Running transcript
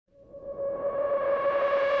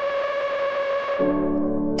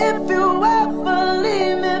If you ever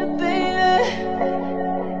leave me, baby,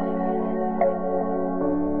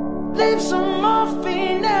 leave some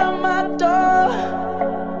morphine at my door.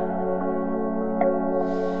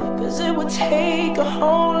 'Cause it would take a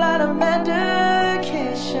whole lot of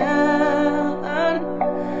medication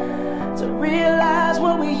to realize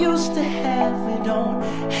what we used to have. We don't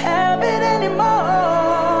have it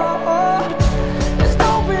anymore. There's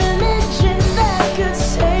no religion that could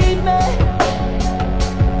save me.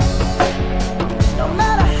 No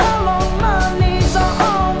matter how long my knees are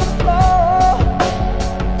on the floor.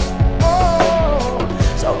 Oh,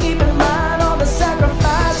 so keep in mind all the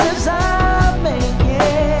sacrifices I'm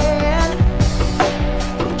making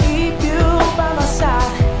to keep you by my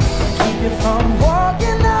side and keep you from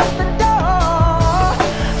walking out the door.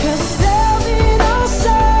 'Cause there'll be no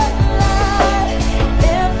sunlight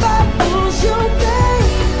if I lose you,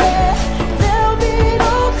 baby. There'll be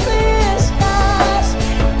no clear skies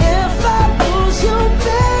if I lose you,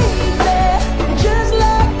 baby. Just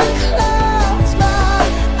like the clouds, my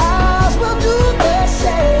eyes will do the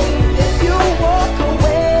same. If you walk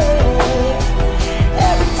away,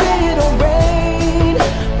 every day it'll rain,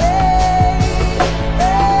 rain,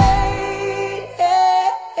 rain,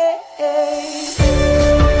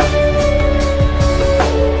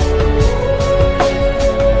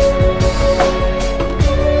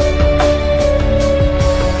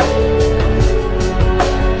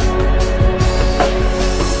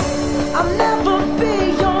 I'll never be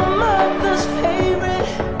your mother's favorite.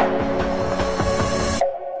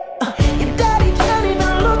 Your daddy can't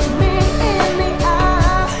even look me in the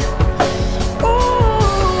eye.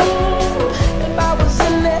 Ooh, if I was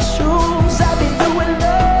in their shoes, I'd be doing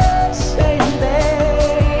the same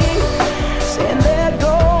thing. Saying there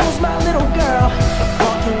goes my little girl,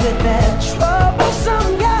 walking with that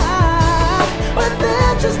troublesome guy. But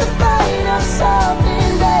they're just afraid of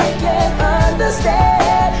something they can't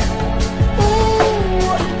understand.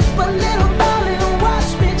 Ooh, but little darling, watch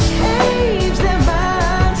me change their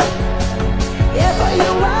minds. Yeah, for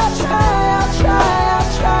you I'll try, I'll try, I'll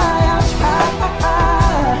try, I'll try.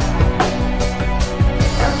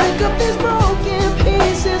 And pick up these broken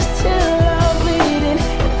pieces till I'm bleeding.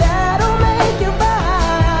 If that'll make it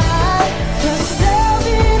right. 'Cause there'll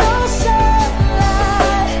be no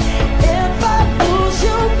sunlight if I lose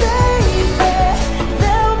you, baby.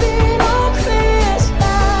 There'll be no clear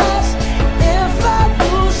skies if I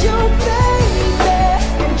lose you, baby.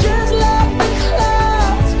 And just like the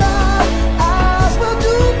clouds, my eyes will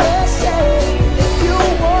do the same. If you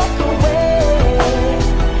walk away,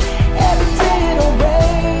 every day it'll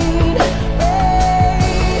rain,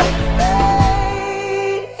 rain, rain,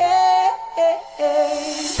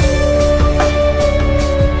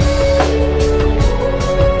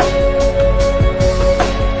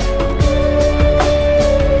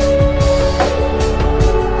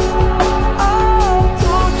 Oh,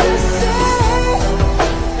 don't just say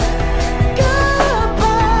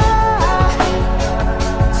goodbye.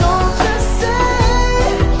 Don't just say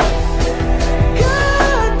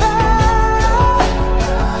goodbye.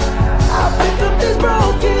 I'll pick up these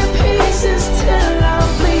broken pieces till I'm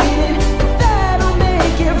bleeding. That'll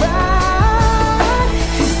make it right.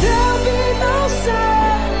 'Cause there'll be no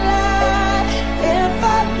sunlight if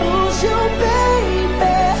I lose you,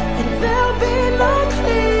 baby. And there'll be no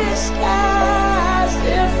clear skies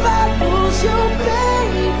if I lose you,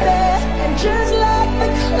 baby. And just like the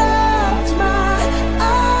clouds, my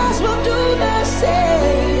eyes will do the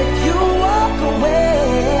same. If you walk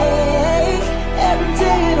away, every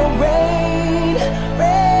day it'll rain,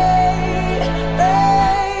 rain,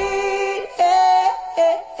 rain,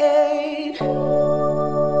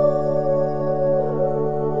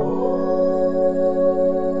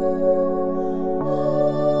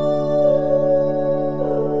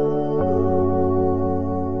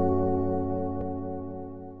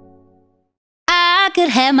 I could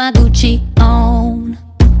have my Gucci on,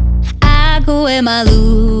 I go wear my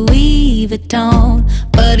Louis Vuitton.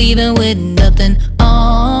 But even with nothing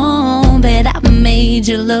on, bet I made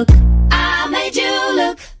you look. I made you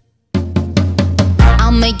look.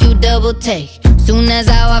 I'll make you double take soon as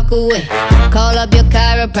I walk away. Call up your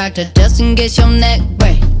chiropractor just in case your neck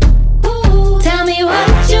break. Ooh, tell me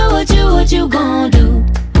what you gonna do?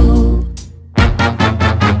 Ooh.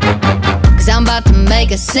 'Cause I'm about to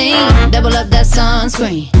make a scene, double up that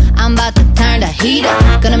sunscreen. I'm about to turn the heat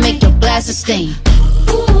up, gonna make your glasses steam.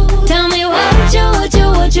 Ooh, tell me what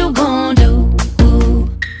you gonna do? Ooh.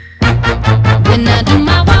 When I do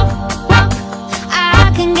my walk,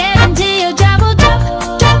 I can guarantee your job will drop.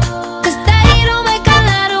 'Cause they don't make a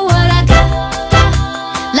lot of what I got.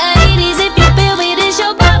 Ladies, if you feel me, this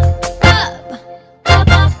your pop.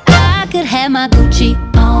 have my Gucci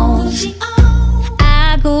on,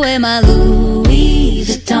 I go wear my Louis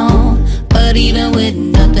Vuitton. But even with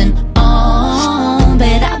nothing on,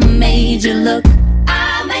 bet I made you look.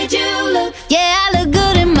 I made you look. Yeah, I look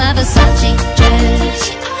good in my Versace dress,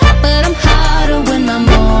 but I'm hotter when my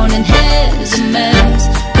morning hair's a mess.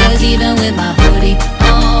 Cause even with my hoodie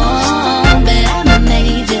on, bet I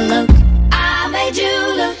made you look. I made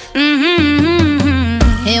you look.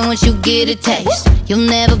 And once you get a taste, you'll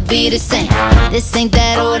never be the same. This ain't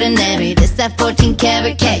that ordinary, this that 14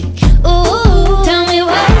 karat cake. Ooh, tell me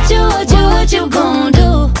what you gon'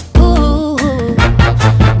 do? Ooh,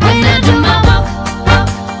 when I do my walk,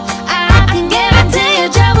 I can guarantee you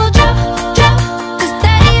trouble, cause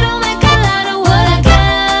they don't make a lot of what I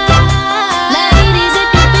got. Ladies, if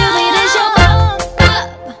you feel me, then show up.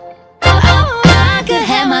 I could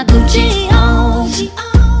have my Gucci on,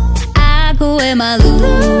 I could wear my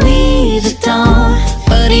Louis Vuitton.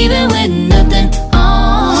 But even with nothing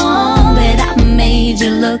on, bet I made you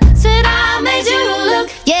look. Said I made you look.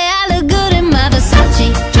 Yeah, I look good in my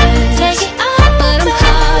Versace dress, but I'm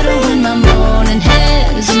hotter when my morning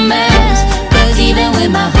hair's a mess. Cause even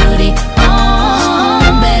with my hoodie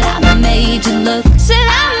on, bet I made you look. Said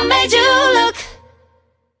I made you look.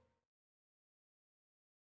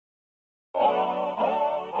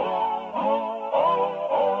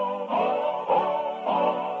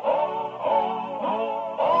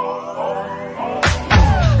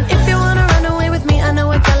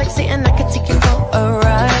 And I could take you for a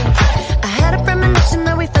ride. I had a premonition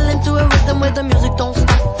that we fell into a rhythm where the music don't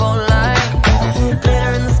stop for life.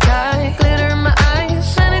 Glitter in the sky, glitter in my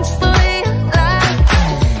eyes, shining just the way you like.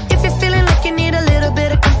 If you're feeling like you need a little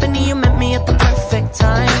bit of company, you met me at the perfect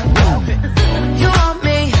time. You want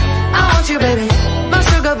me, I want you, baby. My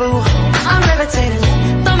sugar boo, I'm levitating.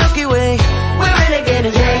 The Milky Way, we're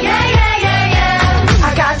renegading. Yeah, yeah, yeah, yeah, yeah.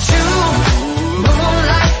 I got you,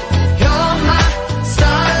 moonlight, you're my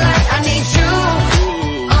starlight. I need you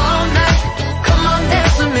all night. Come on,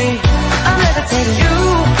 dance with me. I'm levitating. You,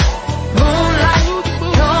 moonlight,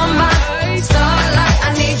 you're my starlight. I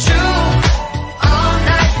need you all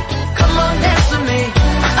night. Come on, dance with me.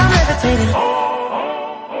 I'm levitating.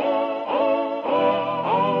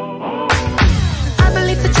 I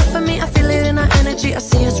believe that you're for me. I feel it in our energy. I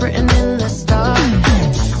see it's written in the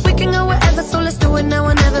stars. We can go wherever, so let's do it now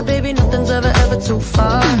or never, baby. Nothing's ever too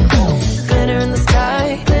far. Glitter in the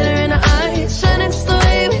sky, glitter in our eyes, shining just the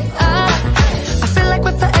way we are. I feel like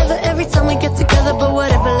we're forever every time we get together, but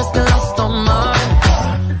whatever, let's get lost on Mars.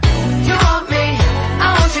 You want me, I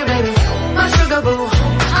want you, baby. My sugar boo,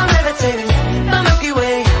 I'm levitating. The Milky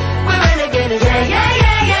Way, we're renegading. Yeah, yeah,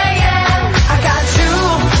 yeah, yeah, yeah. I got you,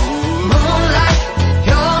 moonlight,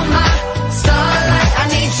 you're my starlight. I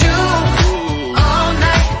need you all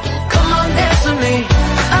night. Come on, dance with me.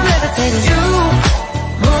 I'm levitating. You,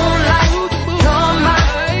 moonlight, you're my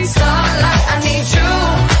starlight. I need you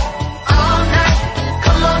all night.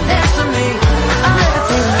 Come on, dance with me. I'm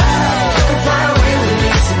levitating. You can fly away with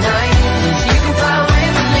me tonight. You can fly away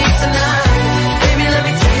with me tonight. Baby, let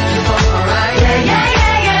me take you for a ride. Yeah, yeah,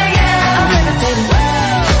 yeah, yeah, yeah. I'm levitating.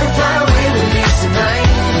 You can fly away with me tonight.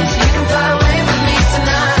 You can fly away with me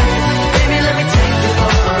tonight. Baby, let me take you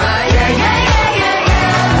for a ride. Yeah, yeah, yeah, yeah,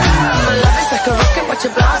 yeah. My love is like a rocket, watch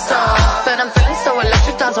it blast off. And I'm feeling so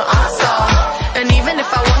electric, down to on-stop. And even if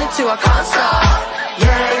I wanted to, I can't stop.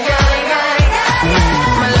 Yeah, yeah, yeah,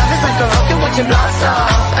 yeah. My love is like a rocket, watch it blast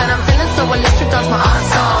off. And I'm feeling so electric, down my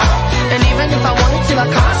ass off. And even if I wanted to, I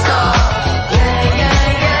can't stop. Yeah, yeah,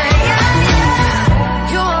 yeah,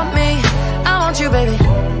 yeah. You want me, I want you, baby.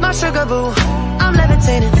 My sugar boo, I'm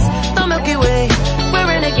levitating. The Milky Way, we're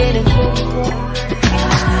renegading.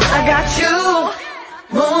 I got you,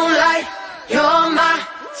 moonlight, you're my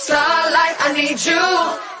starlight. I need you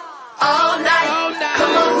all night.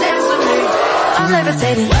 Come on, dance with me. I'm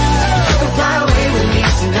levitating. You can fly away with me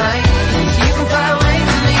tonight. You can fly away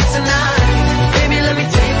with me tonight. Baby, let me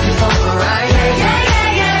take you for a ride. Yeah, yeah,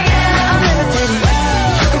 yeah, yeah, yeah. I'm levitating.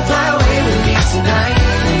 You can fly away with me tonight.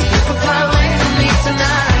 You can fly away with me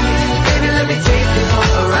tonight. Baby, let me take you for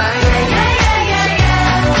a ride. Yeah, yeah, yeah, yeah,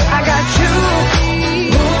 yeah. I got you,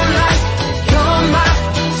 moonlight, you're my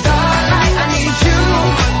starlight. I need you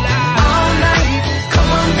all night. Come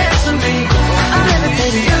on, dance with me. I'm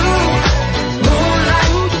levitating. You,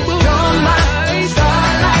 moonlight, you're my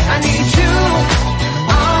starlight. I need you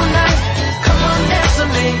all night. Come on, dance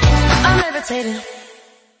with me. I'm levitating.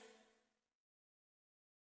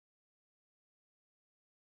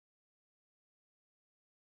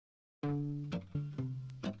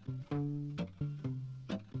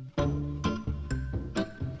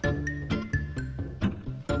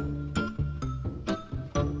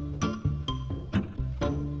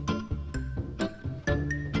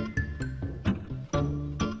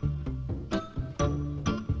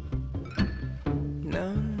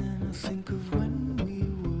 I think of when we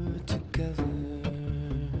were together,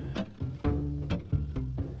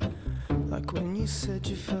 like when you said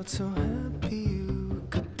you felt so happy you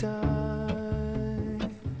could die.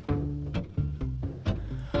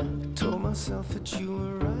 I told myself that you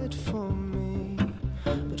were right for me,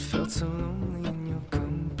 but felt so lonely in your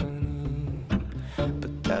company.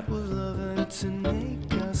 But that was love and it's an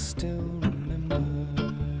ache I still remember.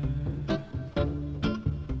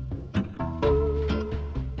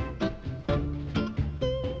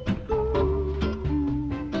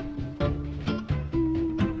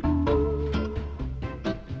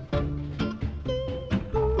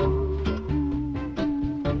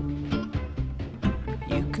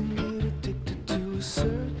 You can get addicted to a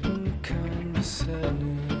certain kind of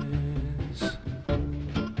sadness,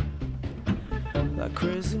 like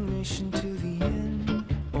resignation to the end,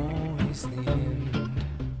 always the end.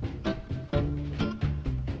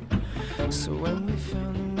 So when we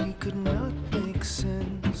found that we could not make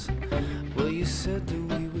sense, well, you said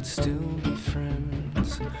that we would still be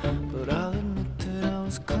friends. But I'll admit that I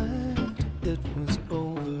was glad it was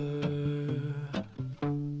over.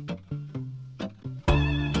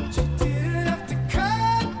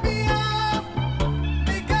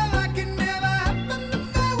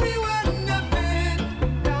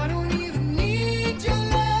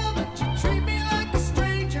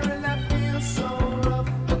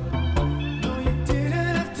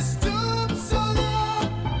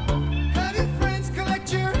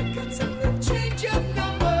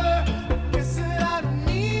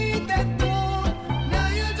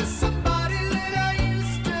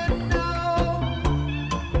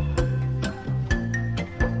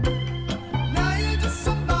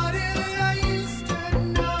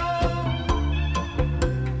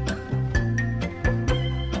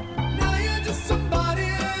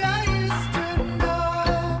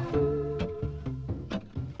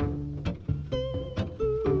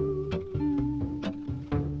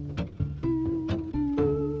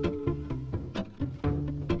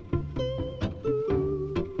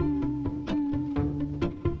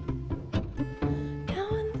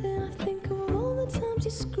 You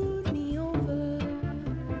screwed me over,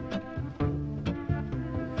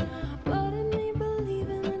 but in me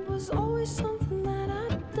believing it was always something that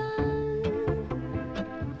I'd done.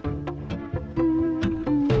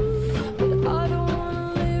 But I don't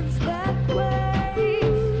wanna live that way,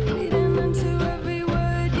 reading into every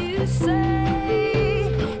word you say.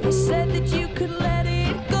 You said that you could let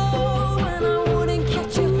it go, and I wouldn't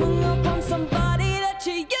catch you hung up on somebody that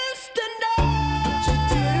you used to know. But you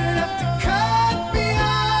didn't have to cut me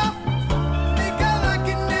off, make out like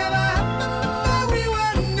it never happened, that we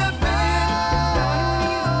were nothing. I don't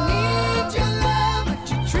even need your love, but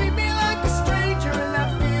you treat me like a stranger, and that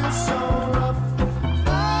feels so rough.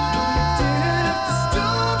 You didn't have to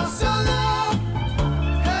stoop so low,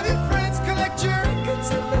 have your friends collect your records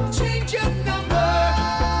and then change your number.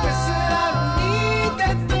 Guess that I don't need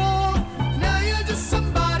that though, now you're just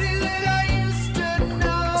somebody that I used to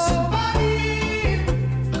know. Somebody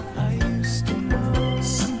I used to know.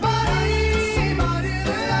 Somebody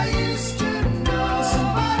that I used to know.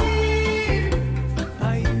 Somebody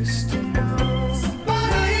I used to know.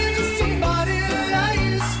 Somebody that I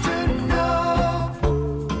used to know.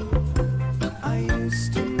 I used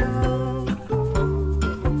to